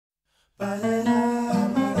There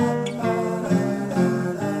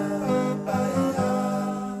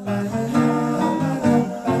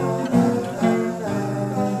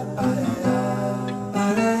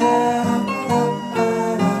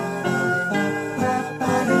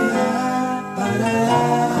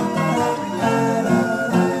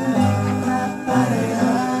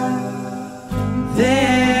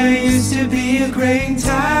used to be a great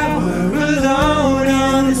tower alone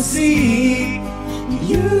on the sea.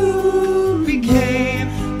 You became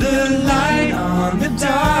the light on the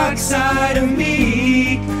dark side of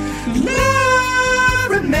me. Love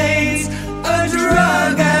remains a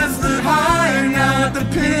drug as the high, not the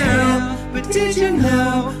pill. But did you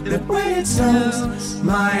know that when it snows,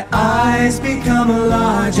 my eyes become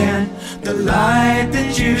large and the light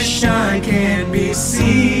that you shine can't be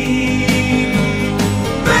seen?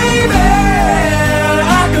 Baby,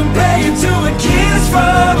 I compare you to a kiss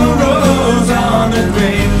from a rose on the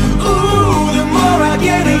grave. Ooh, the more I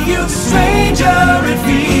get of you, the stranger it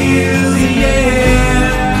feels,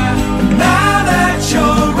 yeah. Now that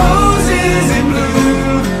your rose is in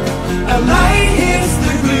bloom, a light hits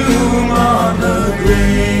the gloom on the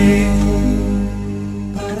grave.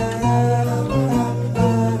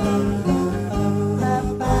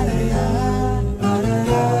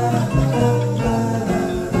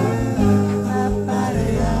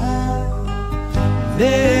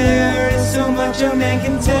 There is so much a man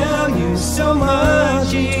can tell you, so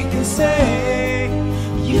much he can say.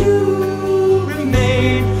 You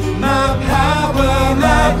remain my power,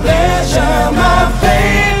 my pleasure, my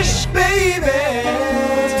fate, baby.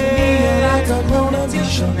 To me like a grown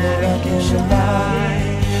addiction that I can't deny.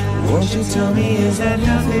 Won't you tell me, is that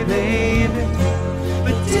healthy, baby?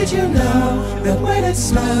 But did you know that when it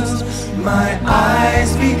snows, my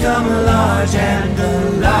eyes become large and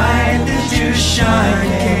the light that you shine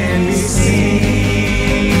can be seen?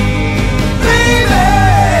 Baby,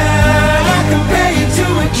 I compare you to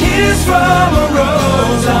a kiss from a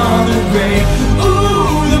rose on the grave.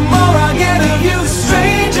 Ooh, the more I get of you, the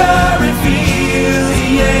stranger it feels,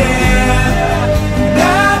 yeah.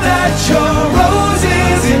 Now that your rose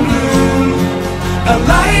is in bloom, a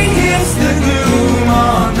light hits the gloom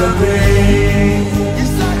on the grave.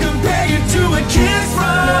 Yes, I compare you to a kiss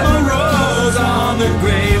from a rose on the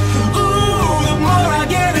grave. Ooh, the more I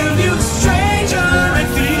get of you, the stranger it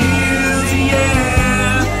feels,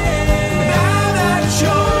 yeah. Now that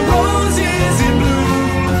your rose is in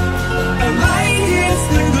bloom, a light hits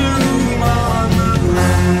the gloom on the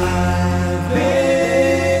grave. I've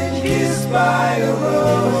been kissed by a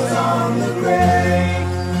rose on the grave.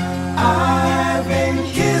 I've been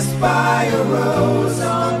kissed by a rose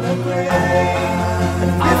on the grave.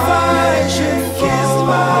 And if I should kiss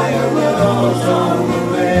by a rose on the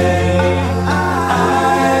grave,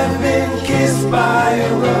 I've been kissed by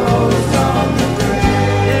a rose on the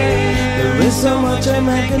grave. There is so much a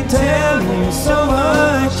man can tell me, so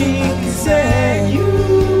much he can say. You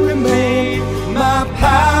remain my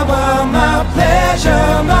power, my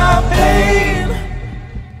pleasure, my pain.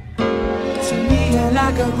 To me, you're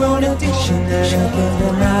like a grown addiction that I can't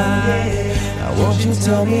deny. Now won't you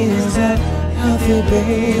tell me, is that healthy,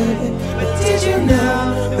 baby? But did you know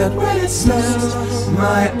that when it snows,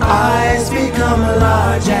 my eyes become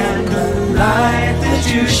large and the light that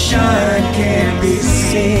you shine can't be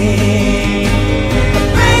seen?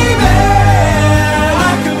 Baby,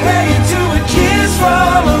 I compare you to a kiss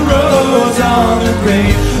from a rose on the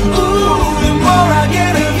grave. Ooh, the more I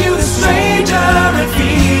get of you, the stranger it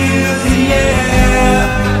feels, yeah.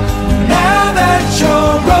 Now that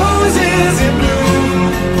your rose is in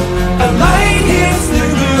bloom, a light hits the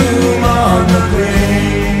gloom on the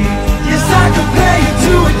grave. Yes, I compare you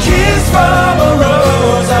to a kiss from a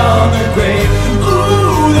rose on the grave.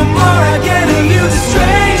 Ooh, the more I get of you, the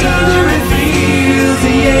stranger it feels,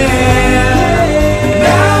 yeah.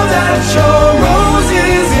 Now that your rose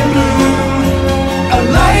is in bloom, a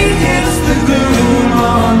light hits the gloom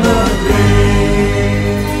on the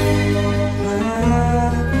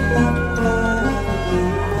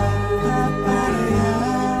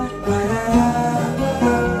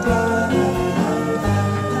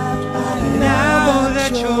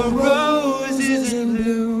your rose is in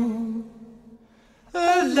bloom,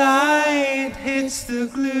 a light hits the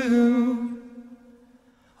gloom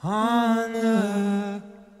on